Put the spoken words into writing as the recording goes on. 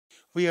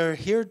We are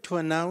here to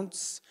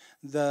announce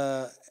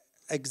the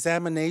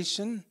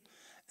examination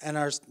and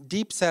our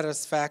deep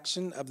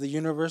satisfaction of the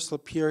Universal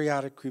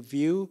Periodic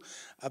Review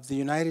of the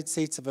United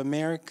States of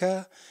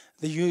America,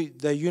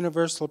 the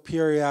Universal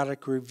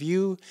Periodic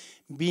Review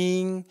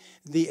being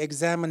the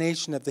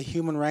examination of the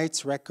human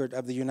rights record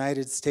of the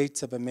United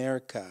States of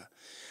America.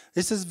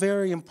 This is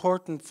very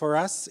important for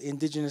us,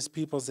 Indigenous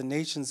Peoples and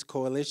Nations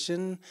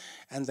Coalition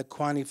and the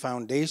Kwani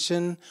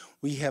Foundation.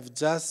 We have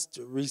just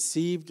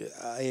received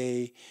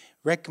a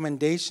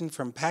recommendation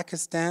from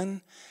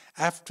Pakistan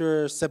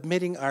after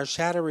submitting our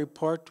shadow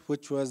report,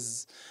 which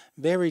was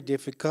very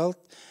difficult.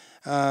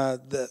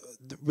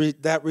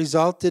 That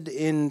resulted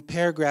in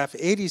paragraph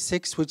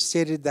 86, which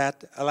stated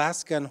that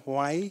Alaska and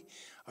Hawaii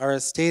are a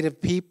state of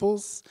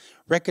peoples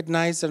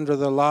recognized under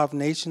the law of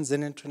nations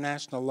and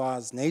international law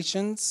as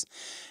nations,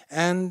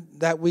 and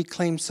that we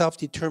claim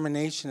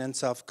self-determination and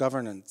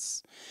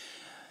self-governance.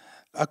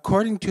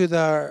 According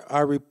to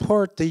our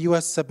report, the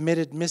U.S.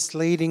 submitted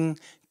misleading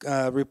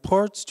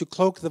reports to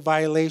cloak the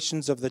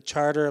violations of the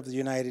Charter of the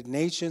United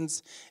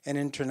Nations and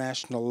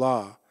international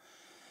law.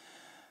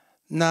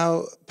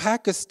 Now,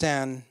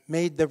 Pakistan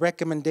made the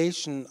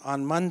recommendation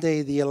on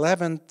Monday the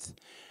 11th,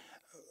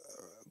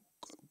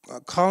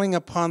 calling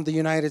upon the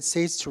United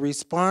States to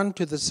respond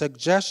to the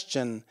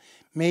suggestion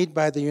made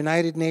by the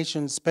United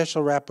Nations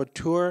Special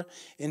Rapporteur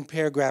in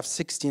paragraph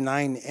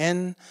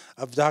 69N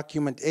of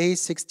document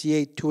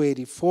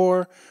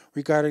A68284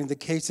 regarding the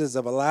cases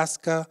of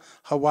Alaska,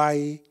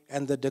 Hawaii,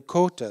 and the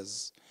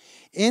Dakotas.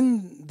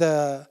 In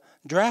the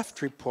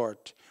draft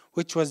report,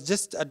 which was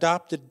just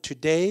adopted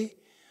today,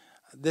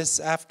 this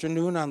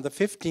afternoon on the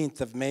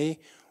 15th of May,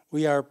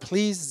 we are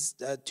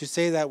pleased to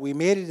say that we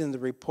made it in the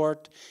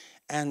report,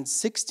 and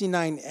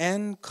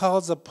 69N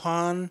calls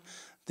upon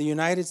the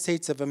United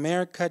States of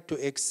America to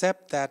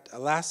accept that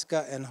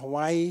Alaska and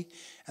Hawaii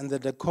and the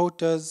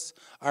Dakotas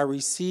are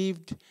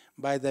received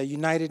by the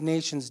United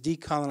Nations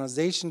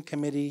Decolonization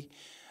Committee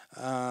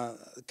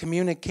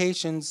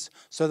communications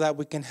so that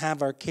we can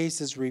have our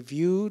cases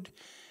reviewed,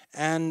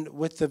 and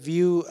with the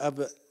view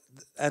of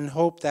and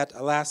hope that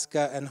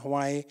Alaska and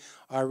Hawaii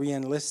are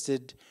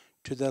re-enlisted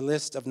to the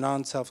list of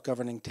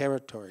non-self-governing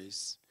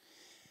territories.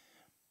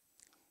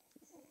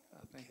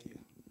 Thank you.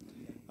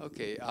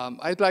 Okay,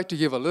 I'd like to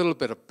give a little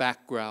bit of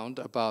background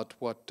about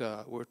what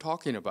we're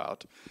talking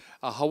about.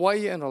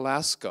 Hawaii and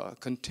Alaska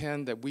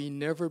contend that we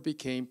never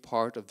became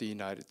part of the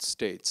United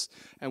States,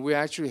 and we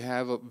actually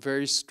have a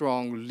very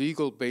strong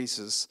legal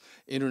basis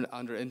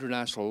under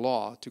international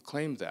law to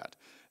claim that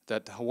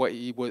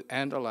Hawaii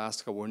and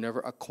Alaska were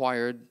never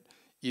acquired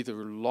either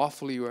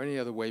lawfully or any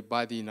other way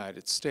by the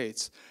United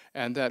States,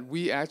 and that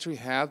we actually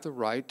have the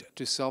right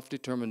to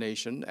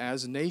self-determination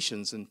as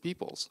nations and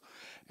peoples.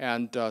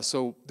 And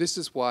so this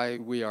is why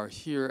we are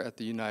here at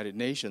the United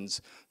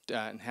Nations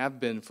and have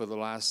been for the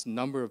last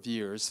number of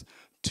years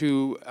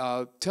to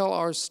tell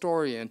our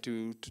story and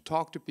to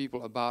talk to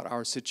people about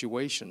our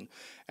situation.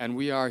 And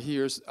we are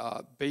here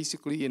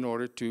basically in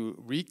order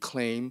to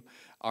reclaim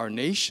our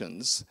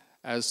nations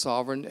as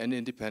sovereign and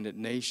independent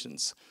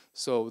nations.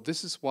 So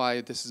this is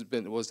why this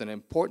was an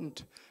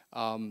important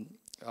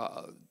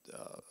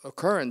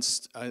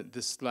occurrence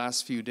this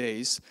last few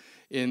days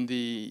in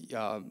the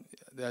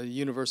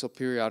Universal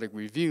Periodic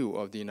Review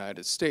of the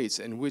United States,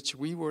 in which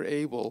we were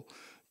able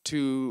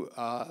to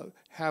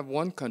have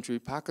one country,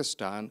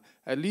 Pakistan,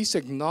 at least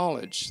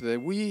acknowledge that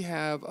we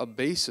have a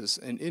basis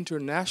in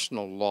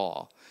international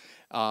law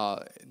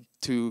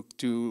to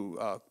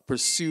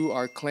pursue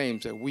our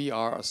claims that we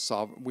are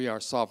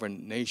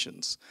sovereign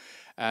nations.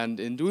 And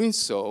in doing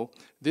so,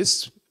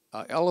 this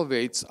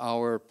elevates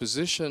our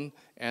position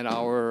and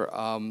our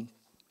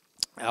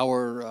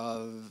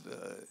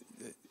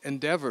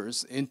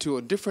endeavors into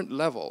a different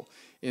level,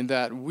 in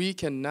that we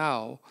can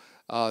now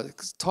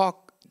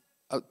talk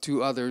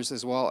to others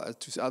as well,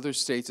 to other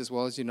states as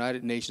well as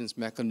United Nations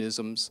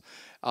mechanisms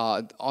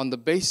on the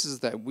basis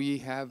that we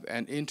have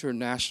an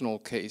international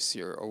case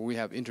here, or we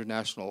have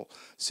international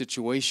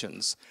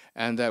situations,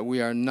 and that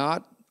we are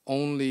not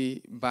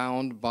only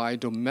bound by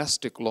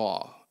domestic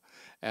law,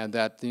 and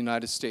that the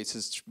United States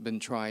has been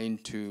trying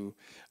to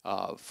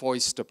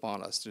foist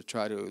upon us, to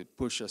try to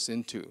push us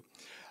into.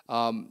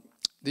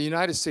 The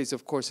United States,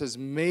 of course, has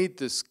made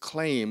this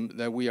claim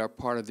that we are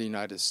part of the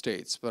United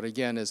States. But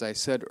again, as I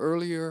said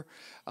earlier,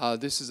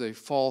 this is a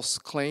false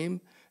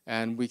claim,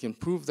 and we can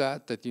prove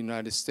that the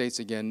United States,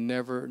 again,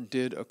 never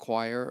did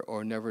acquire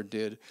or never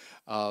did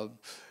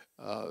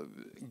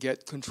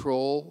get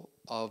control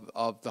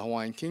of the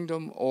Hawaiian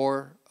Kingdom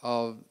or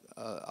of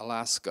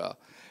Alaska.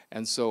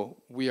 And so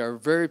we are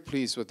very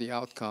pleased with the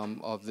outcome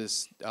of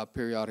this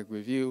periodic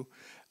review.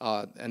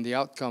 And the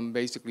outcome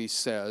basically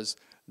says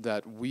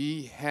that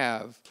we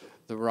have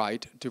the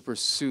right to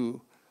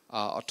pursue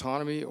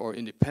autonomy or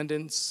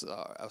independence,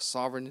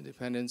 sovereign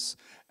independence,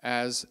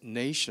 as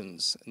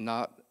nations,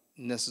 not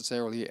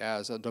necessarily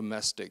as a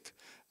domestic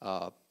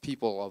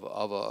people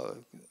of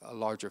a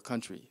larger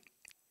country.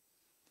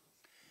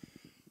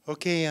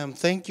 Okay,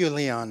 thank you,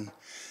 Leon.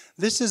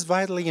 This is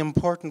vitally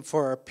important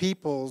for our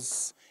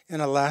peoples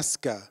in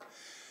Alaska.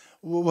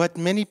 What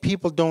many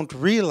people don't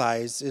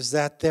realize is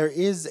that there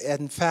is,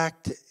 in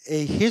fact,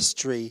 a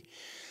history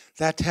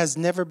that has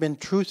never been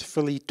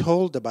truthfully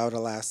told about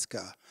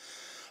Alaska.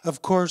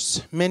 Of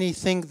course, many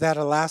think that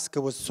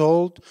Alaska was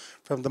sold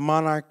from the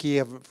monarchy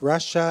of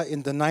Russia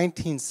in the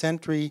 19th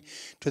century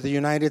to the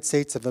United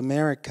States of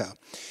America.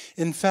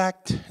 In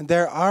fact,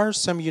 there are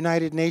some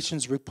United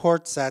Nations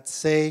reports that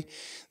say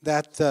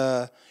that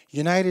the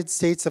United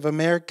States of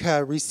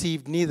America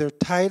received neither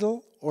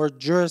title or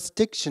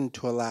jurisdiction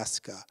to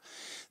Alaska.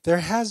 There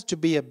has to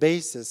be a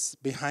basis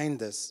behind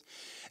this.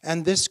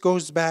 And this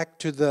goes back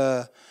to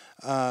the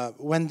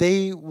when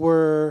they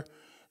were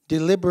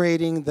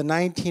deliberating the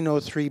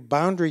 1903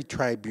 Boundary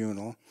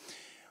Tribunal.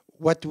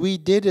 What we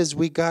did is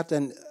we got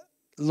a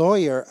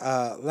lawyer,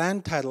 a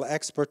land title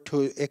expert,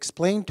 to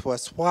explain to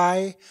us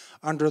why,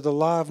 under the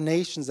law of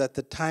nations at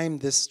the time,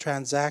 this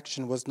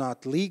transaction was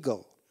not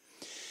legal.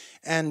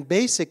 And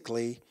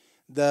basically,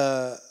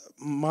 the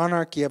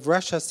monarchy of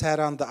Russia sat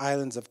on the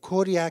islands of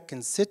Kodiak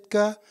and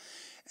Sitka,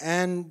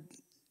 and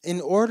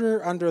in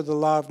order, under the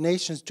law of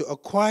nations, to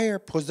acquire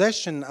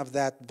possession of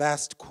that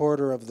vast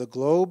quarter of the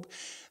globe,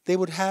 they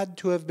would had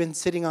to have been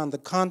sitting on the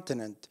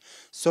continent.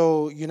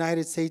 So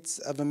United States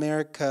of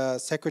America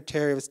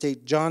Secretary of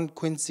State John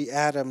Quincy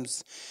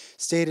Adams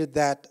stated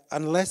that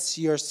unless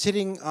you're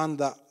sitting on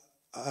the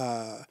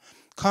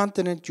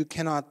continent, you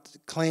cannot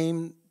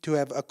claim to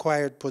have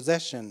acquired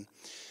possession.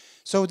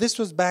 So this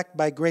was backed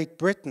by Great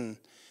Britain,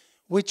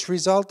 which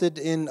resulted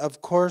in,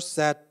 of course,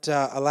 that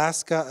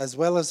Alaska as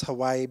well as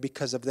Hawaii,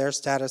 because of their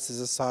status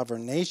as a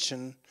sovereign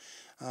nation,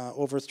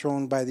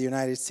 overthrown by the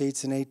United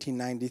States in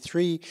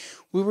 1893,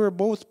 we were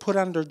both put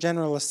under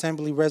General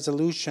Assembly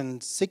Resolution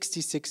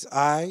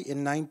 66I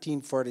in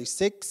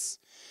 1946,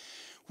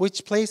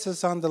 which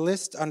places on the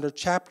list under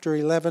Chapter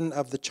 11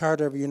 of the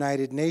Charter of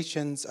United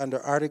Nations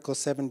under Article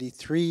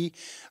 73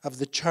 of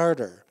the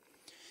Charter.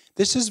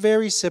 This is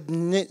very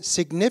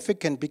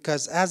significant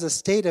because as a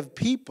state of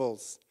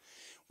peoples,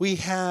 we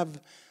have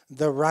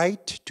the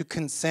right to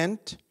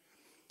consent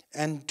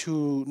and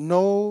to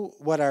know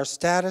what our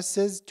status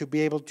is, to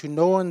be able to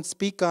know and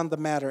speak on the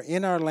matter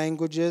in our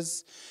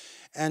languages,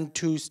 and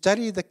to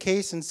study the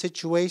case and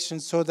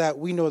situation so that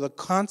we know the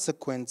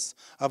consequence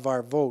of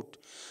our vote.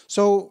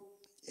 So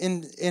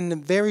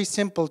in very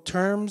simple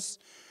terms,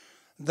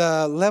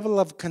 the level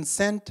of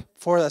consent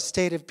for a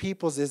state of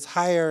peoples is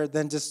higher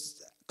than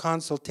just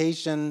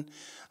consultation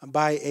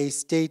by a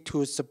state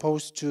who is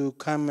supposed to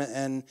come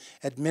and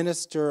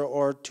administer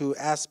or to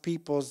ask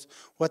peoples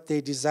what they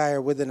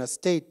desire within a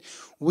state.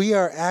 We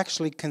are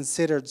actually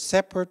considered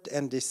separate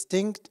and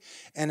distinct,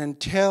 and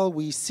until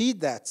we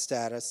cede that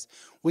status,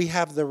 we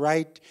have the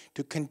right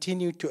to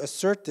continue to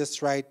assert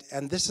this right,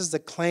 and this is the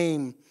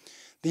claim,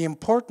 the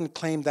important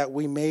claim that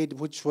we made,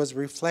 which was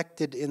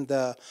reflected in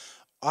the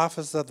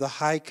Office of the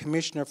High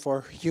Commissioner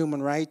for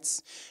Human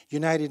Rights,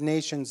 United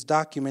Nations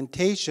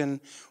documentation,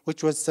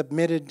 which was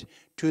submitted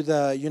to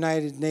the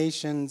United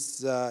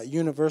Nations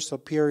Universal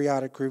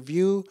Periodic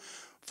Review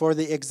for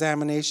the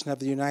examination of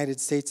the United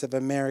States of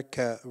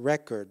America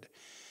record.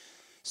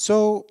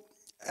 So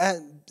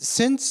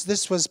since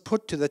this was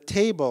put to the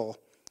table,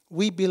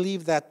 we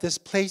believe that this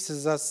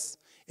places us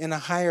in a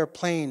higher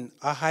plane,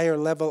 a higher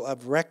level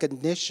of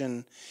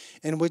recognition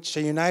in which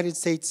the United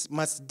States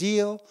must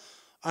deal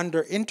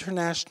under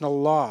international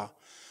law.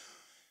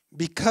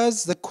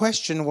 Because the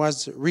question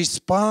was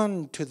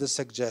respond to the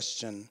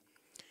suggestion.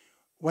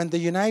 When the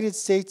United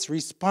States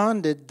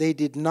responded, they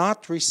did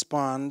not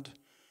respond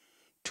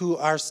to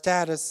our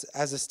status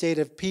as a state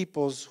of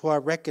peoples who are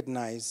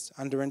recognized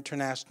under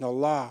international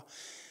law.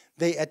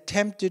 They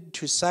attempted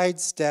to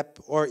sidestep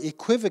or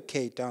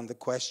equivocate on the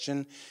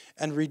question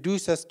and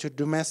reduce us to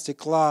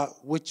domestic law,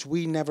 which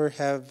we never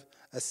have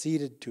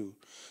acceded to.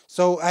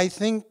 So I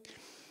think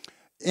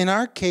in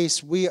our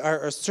case, we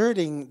are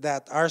asserting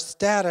that our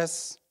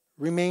status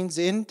remains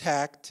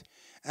intact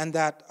and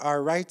that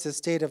our rights as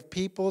state of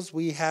peoples,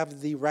 we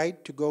have the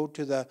right to go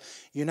to the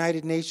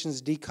United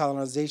Nations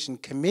Decolonization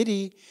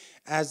Committee,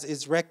 as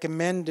is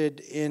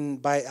recommended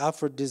by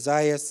Alfred de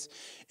Zayas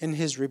in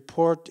his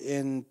report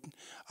in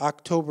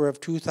October of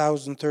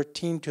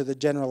 2013 to the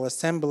General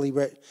Assembly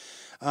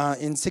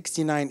in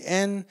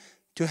 69N,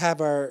 to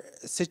have our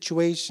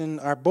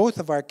situation, both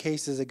of our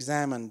cases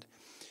examined.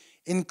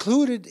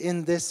 Included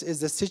in this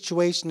is the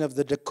situation of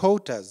the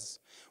Dakotas,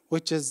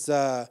 which is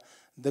the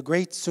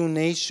Great Sioux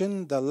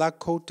Nation, the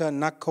Lakota,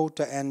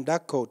 Nakota, and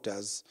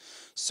Dakotas.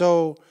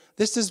 So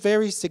this is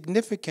very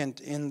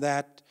significant in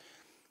that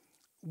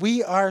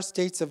we are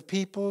states of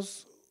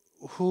peoples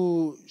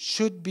who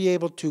should be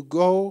able to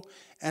go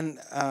and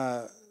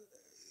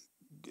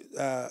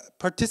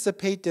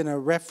participate in a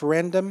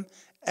referendum,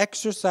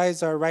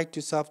 exercise our right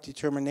to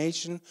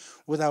self-determination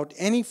without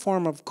any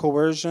form of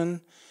coercion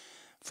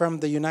from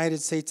the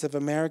United States of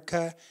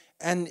America,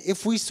 and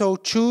if we so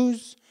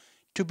choose,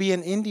 to be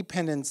an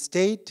independent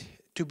state,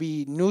 to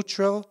be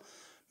neutral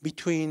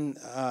between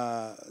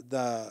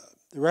the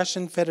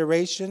Russian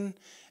Federation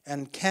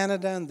and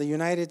Canada and the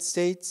United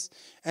States,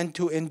 and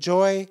to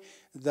enjoy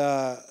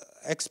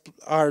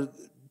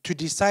to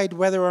decide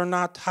whether or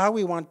not how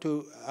we want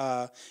to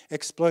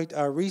exploit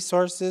our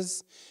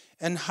resources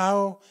and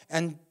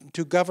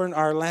to govern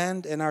our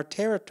land and our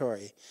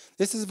territory.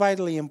 This is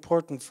vitally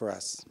important for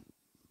us.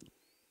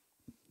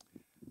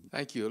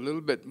 Thank you. A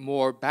little bit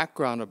more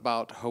background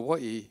about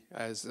Hawaii.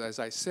 As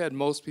I said,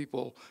 most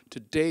people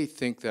today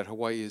think that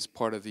Hawaii is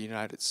part of the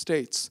United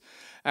States.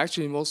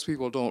 Actually, most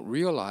people don't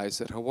realize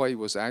that Hawaii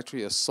was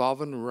actually a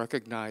sovereign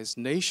recognized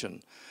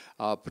nation,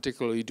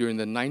 particularly during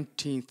the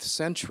 19th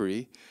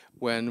century,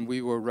 when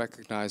we were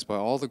recognized by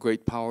all the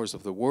great powers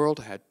of the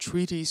world, had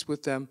treaties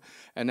with them,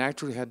 and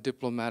actually had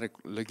diplomatic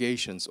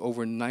legations,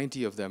 over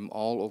 90 of them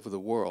all over the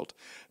world,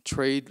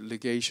 trade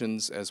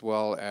legations as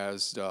well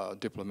as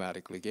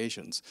diplomatic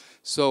legations.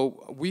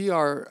 So we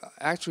are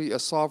actually a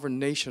sovereign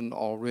nation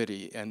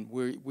already, and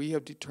we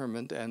have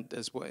determined, and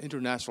as well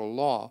international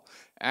law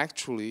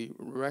actually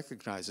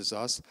recognizes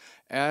us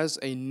as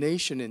a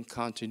nation in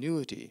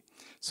continuity.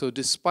 So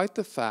despite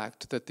the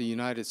fact that the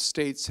United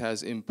States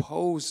has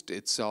imposed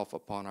itself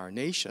upon our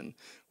nation,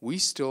 we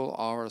still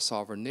are a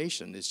sovereign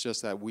nation. It's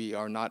just that we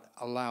are not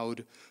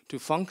allowed to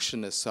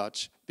function as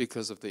such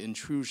because of the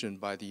intrusion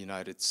by the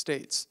United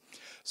States.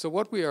 So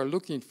what we are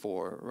looking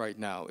for right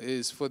now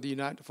is for the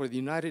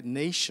United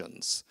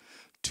Nations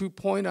to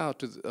point out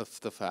to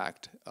the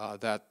fact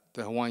that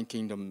the Hawaiian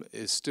Kingdom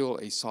is still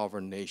a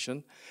sovereign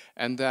nation,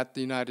 and that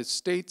the United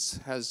States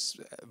has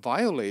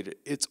violated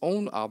its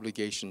own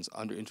obligations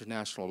under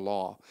international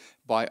law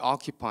by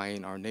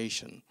occupying our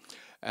nation,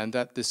 and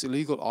that this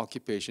illegal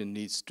occupation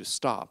needs to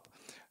stop.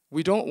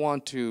 We don't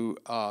want to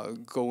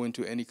go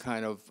into any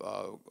kind of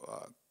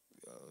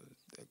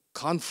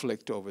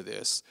conflict over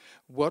this.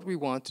 What we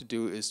want to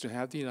do is to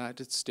have the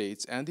United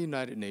States and the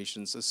United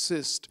Nations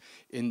assist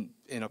in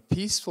a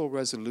peaceful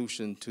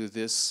resolution to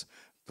this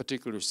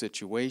particular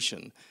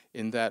situation,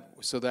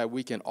 so that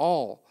we can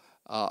all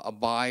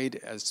abide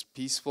as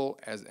peaceful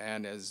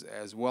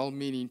as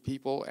well-meaning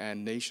people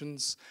and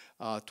nations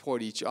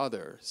toward each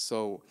other.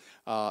 So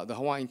the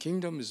Hawaiian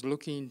Kingdom is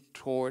looking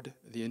toward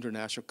the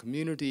international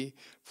community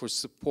for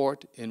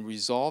support in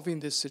resolving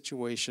this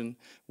situation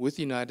with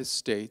the United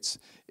States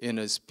in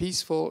as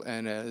peaceful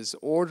and as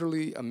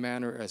orderly a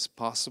manner as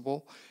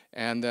possible,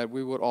 and that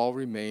we would all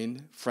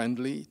remain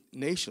friendly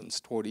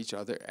nations toward each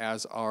other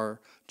as our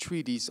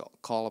treaties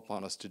call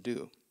upon us to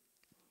do.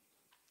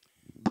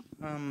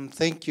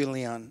 Thank you,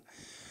 Leon.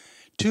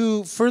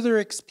 To further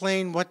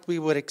explain what we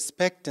would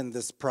expect in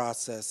this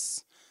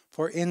process,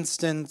 for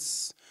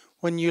instance,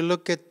 when you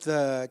look at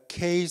the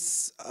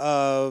case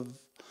of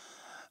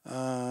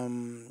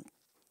the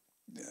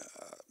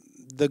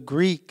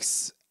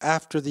Greeks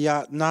after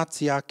the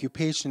Nazi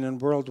occupation in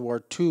World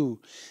War II,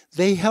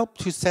 they helped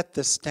to set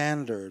the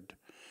standard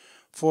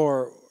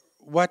for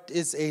what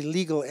is a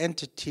legal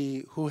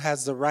entity who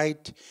has the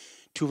right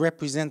to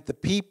represent the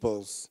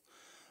peoples.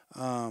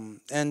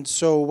 And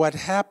so what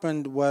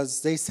happened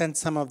was they sent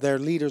some of their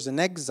leaders in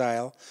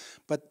exile,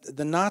 but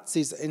the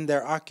Nazis in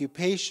their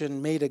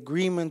occupation made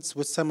agreements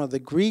with some of the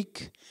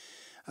Greek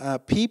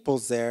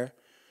peoples there.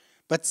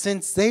 But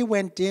since they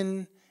went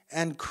in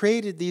and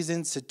created these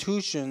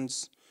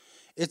institutions,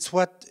 it's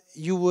what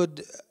you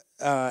would,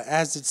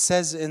 as it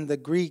says in the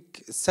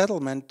Greek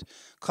settlement,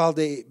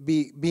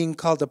 being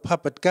called a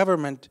puppet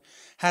government,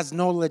 has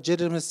no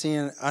legitimacy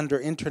under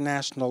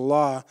international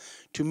law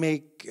to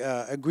make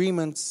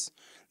agreements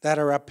that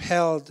are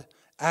upheld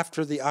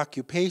after the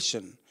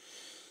occupation.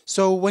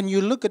 So when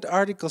you look at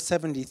Article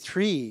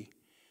 73,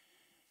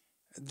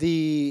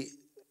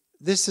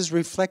 this is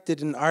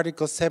reflected in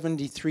Article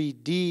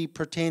 73D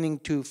pertaining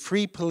to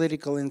free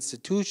political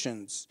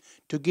institutions.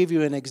 To give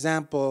you an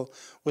example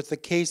with the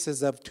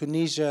cases of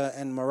Tunisia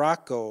and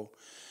Morocco,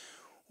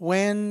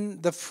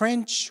 when the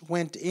French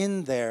went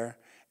in there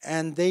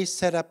and they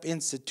set up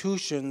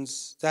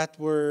institutions that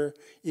were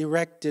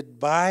erected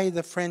by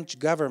the French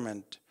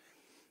government,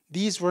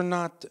 these were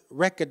not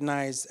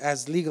recognized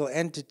as legal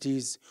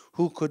entities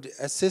who could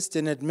assist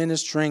in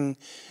administering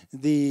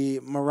the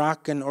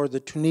Moroccan or the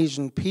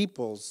Tunisian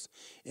peoples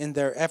in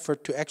their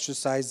effort to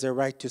exercise their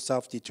right to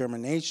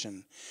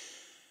self-determination.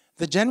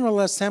 The General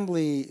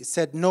Assembly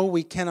said, no,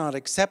 we cannot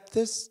accept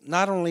this.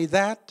 Not only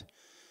that,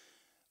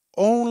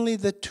 only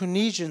the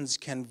Tunisians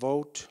can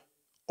vote,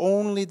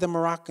 only the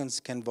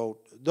Moroccans can vote.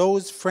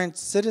 Those French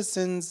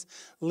citizens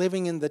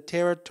living in the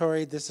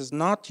territory, this is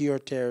not your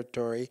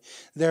territory,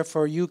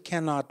 therefore you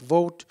cannot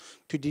vote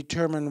to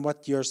determine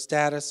what your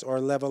status or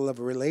level of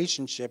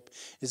relationship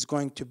is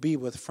going to be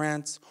with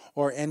France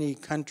or any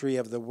country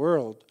of the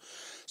world.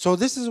 So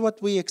this is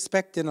what we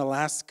expect in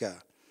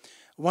Alaska.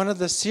 One of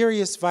the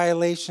serious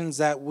violations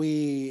that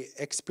we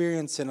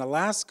experienced in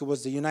Alaska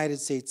was the United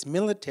States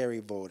military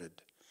voted.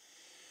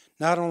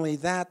 Not only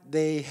that,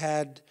 they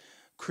had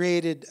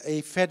created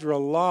a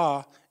federal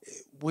law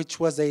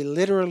which was a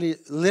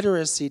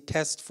literacy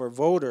test for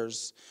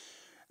voters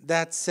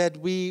that said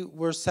we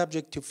were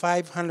subject to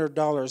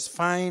 $500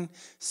 fine,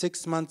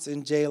 6 months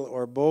in jail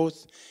or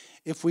both,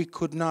 if we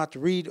could not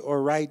read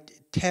or write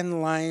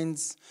 10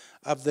 lines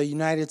of the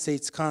United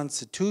States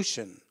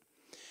Constitution.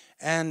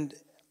 And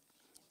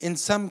in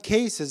some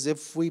cases,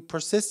 if we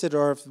persisted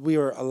or if we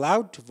were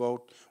allowed to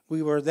vote,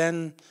 we were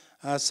then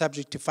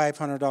subject to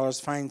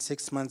 $500 fine,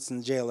 6 months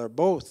in jail, or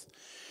both.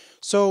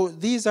 So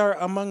these are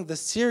among the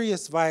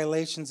serious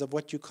violations of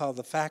what you call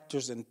the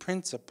factors and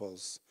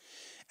principles.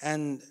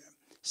 And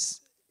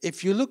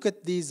if you look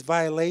at these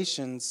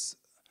violations,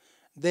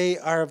 they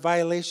are a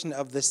violation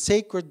of the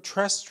sacred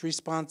trust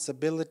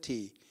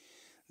responsibility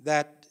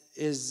that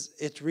is,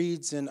 it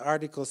reads in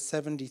Article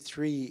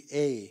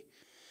 73A.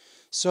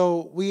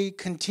 So we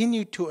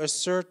continue to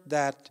assert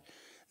that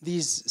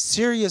these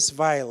serious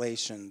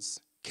violations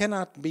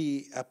cannot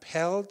be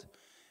upheld,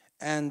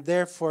 and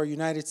therefore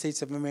United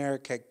States of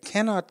America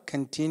cannot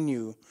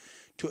continue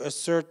to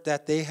assert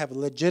that they have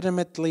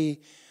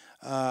legitimately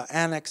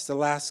annexed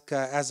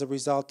Alaska as a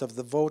result of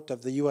the vote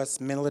of the U.S.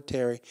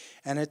 military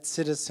and its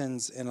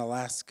citizens in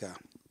Alaska.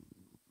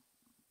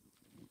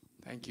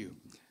 Thank you.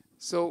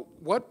 So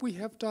what we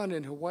have done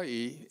in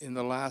Hawaii in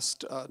the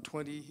last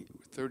 20,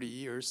 30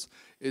 years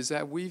is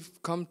that we've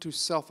come to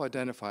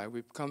self-identify.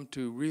 We've come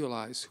to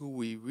realize who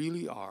we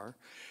really are,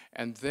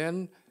 and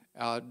then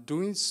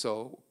doing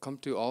so, come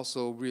to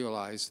also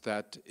realize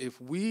that if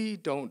we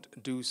don't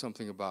do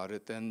something about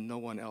it, then no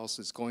one else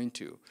is going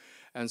to.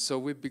 And so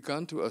we've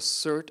begun to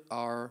assert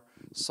our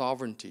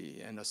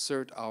sovereignty and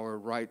assert our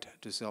right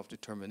to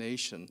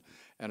self-determination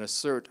and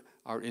assert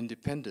our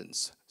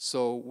independence.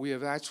 So we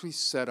have actually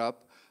set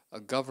up a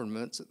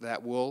government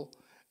that will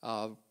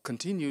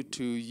continue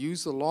to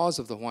use the laws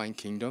of the Hawaiian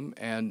Kingdom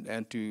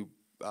and to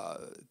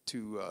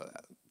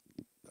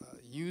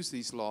use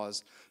these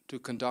laws to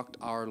conduct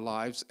our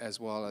lives as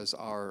well as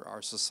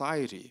our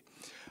society.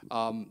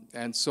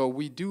 And so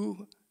we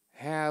do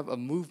have a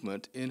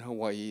movement in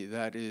Hawaii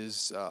that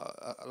is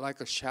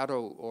like a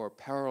shadow or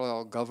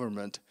parallel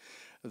government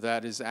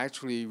that is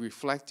actually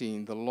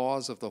reflecting the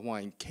laws of the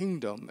Hawaiian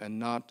Kingdom and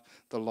not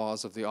the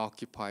laws of the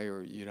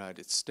occupier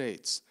United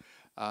States.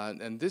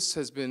 And this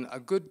has been a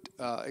good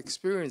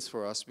experience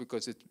for us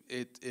because it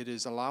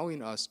is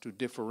allowing us to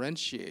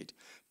differentiate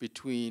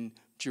between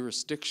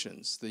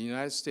jurisdictions. The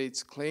United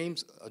States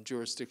claims a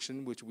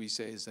jurisdiction which we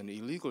say is an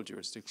illegal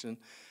jurisdiction,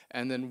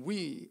 and then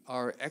we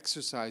are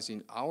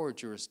exercising our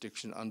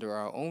jurisdiction under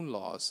our own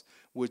laws,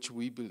 which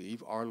we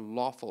believe are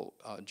lawful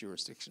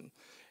jurisdiction.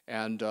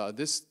 And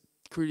this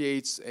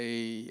creates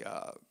a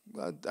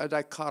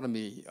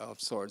dichotomy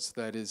of sorts.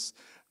 That is,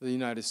 the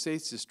United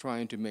States is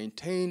trying to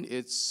maintain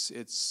its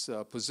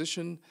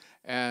position,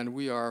 and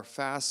we are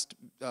fast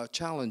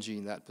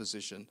challenging that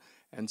position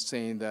and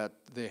saying that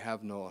they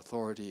have no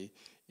authority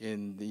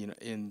in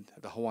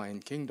the Hawaiian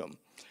Kingdom.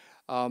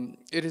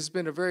 It has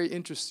been a very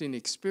interesting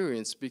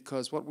experience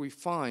because what we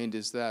find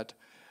is that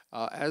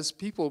as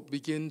people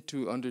begin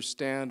to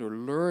understand or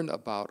learn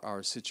about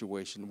our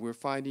situation, we're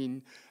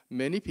finding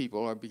many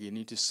people are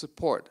beginning to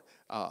support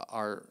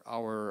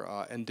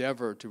our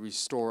endeavor to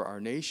restore our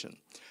nation.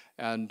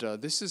 And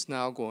this is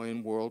now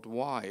going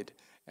worldwide.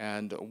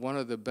 And one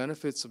of the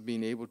benefits of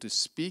being able to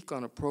speak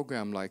on a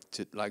program like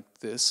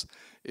this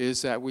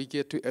is that we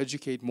get to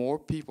educate more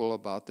people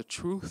about the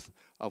truth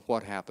of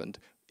what happened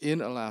in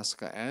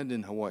Alaska and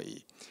in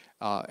Hawaii,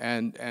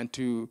 and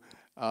to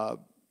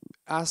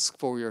ask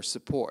for your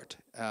support.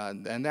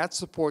 And that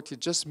support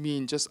could just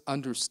mean just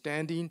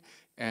understanding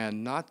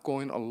and not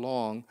going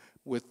along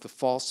with the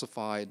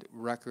falsified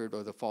record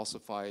or the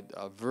falsified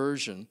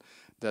version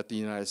that the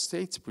United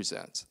States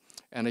presents.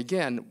 And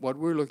again, what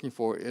we're looking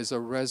for is a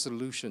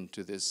resolution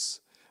to this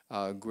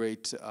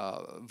great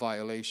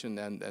violation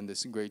and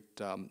this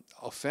great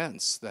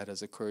offense that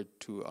has occurred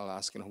to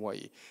Alaska and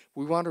Hawaii.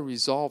 We want to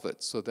resolve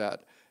it so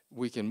that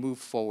we can move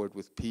forward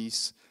with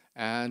peace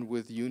and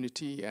with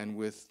unity and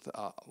with,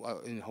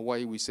 in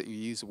Hawaii we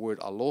use the word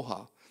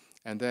aloha,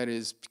 and that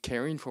is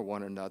caring for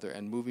one another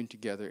and moving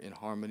together in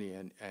harmony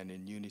and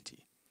in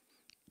unity.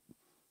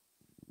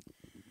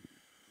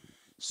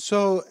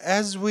 So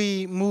as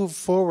we move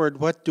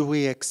forward, what do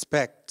we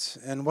expect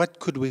and what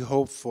could we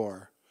hope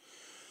for?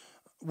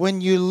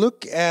 When you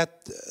look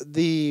at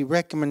the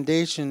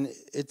recommendation,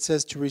 it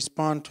says to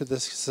respond to the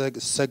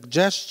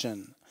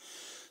suggestion.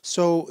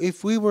 So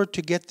if we were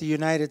to get the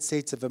United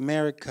States of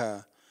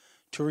America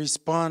to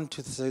respond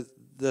to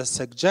the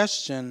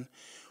suggestion,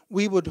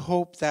 we would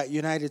hope that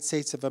United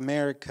States of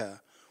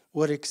America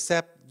would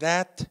accept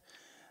that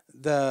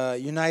the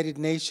United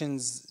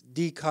Nations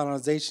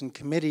Decolonization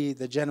Committee,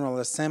 the General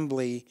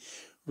Assembly,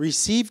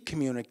 receive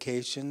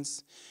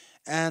communications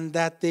and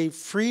that they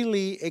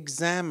freely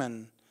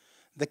examine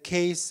the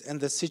case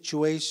and the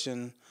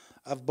situation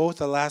of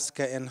both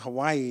Alaska and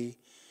Hawaii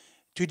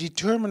to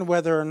determine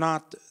whether or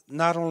not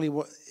only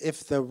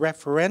if the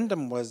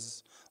referendum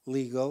was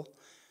legal,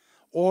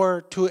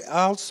 or to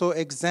also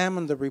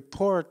examine the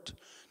report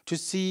to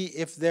see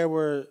if there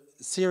were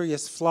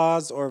serious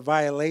flaws or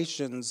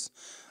violations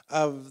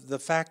of the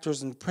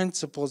factors and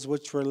principles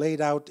which were laid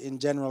out in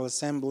General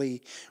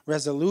Assembly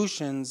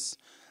resolutions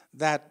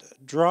that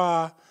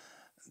draw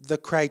the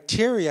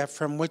criteria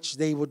from which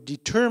they would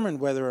determine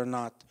whether or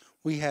not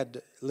we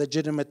had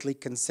legitimately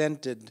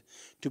consented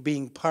to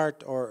being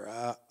part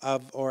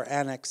of or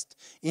annexed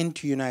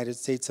into United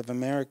States of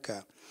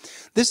America.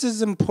 This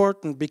is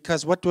important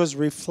because what was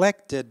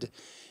reflected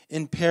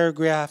in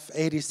paragraph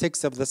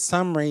 86 of the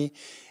summary,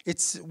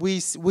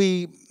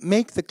 we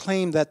make the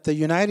claim that the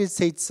United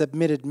States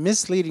submitted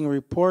misleading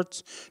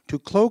reports to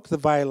cloak the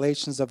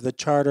violations of the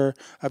Charter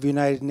of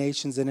United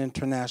Nations and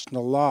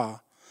international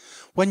law.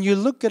 When you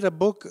look at a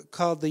book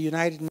called The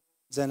United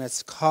Nations and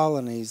Its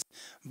Colonies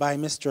by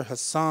Mr.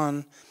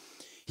 HASSAN,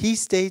 he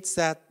states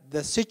that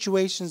the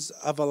situations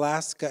of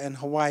Alaska and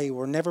Hawaii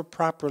were never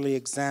properly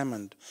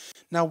examined.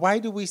 Now, why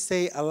do we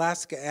say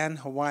Alaska and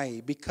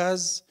Hawaii?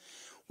 Because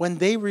when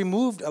they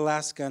removed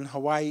Alaska and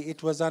Hawaii,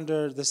 it was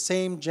under the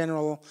same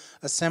General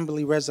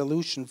Assembly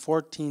Resolution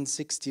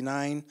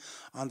 1469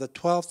 on the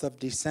 12th of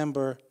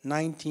December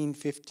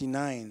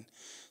 1959.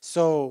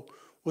 So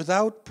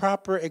without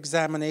proper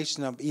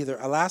examination of either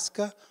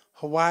Alaska,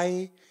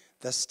 Hawaii,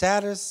 the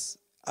status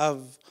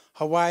of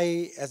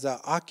Hawaii as an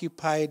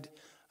occupied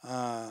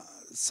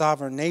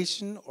sovereign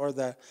nation, or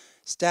the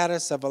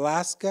status of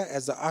Alaska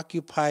as an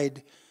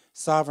occupied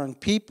sovereign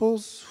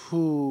peoples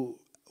who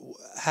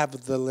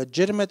have the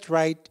legitimate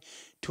right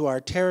to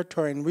our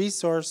territory and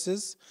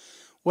resources,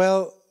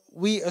 well,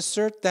 we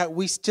assert that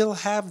we still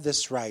have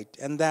this right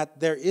and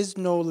that there is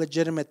no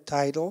legitimate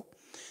title,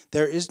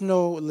 there is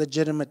no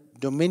legitimate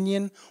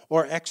dominion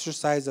or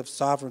exercise of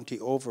sovereignty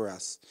over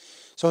us.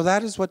 So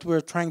that is what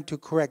we're trying to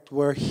correct.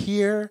 We're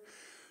here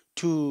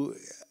to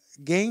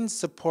gain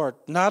support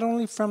not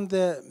only from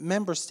the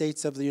member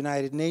states of the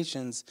United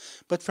Nations,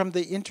 but from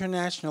the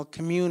international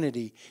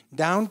community,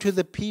 down to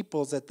the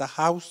peoples at the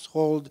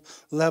household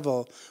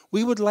level.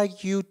 We would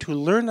like you to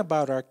learn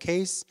about our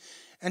case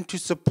and to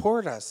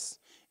support us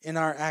in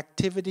our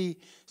activity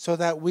so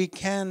that we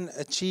can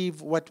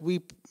achieve what we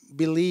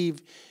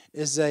believe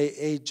is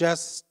a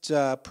just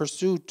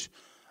pursuit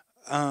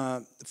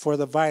for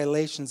the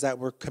violations that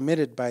were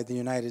committed by the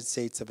United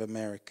States of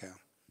America.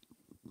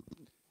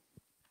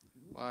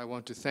 I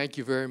want to thank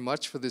you very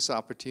much for this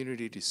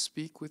opportunity to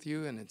speak with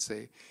you and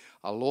say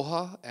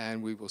aloha,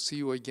 and we will see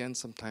you again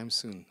sometime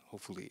soon,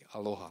 hopefully.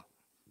 Aloha.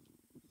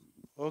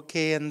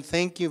 Okay, and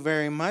thank you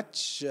very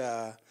much.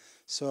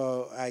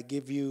 So I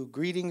give you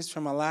greetings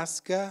from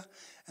Alaska,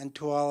 and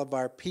to all of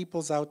our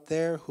peoples out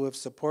there who have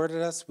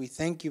supported us, we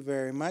thank you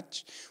very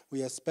much.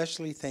 We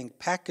especially thank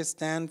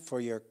Pakistan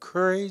for your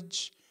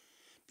courage,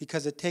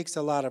 because it takes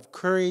a lot of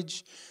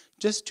courage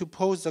just to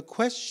pose a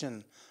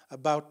question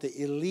about the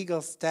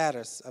illegal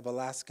status of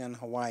Alaska and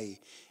Hawaii,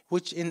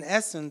 which in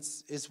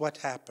essence is what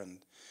happened.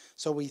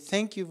 So we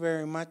thank you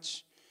very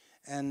much,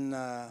 and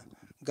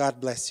God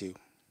bless you.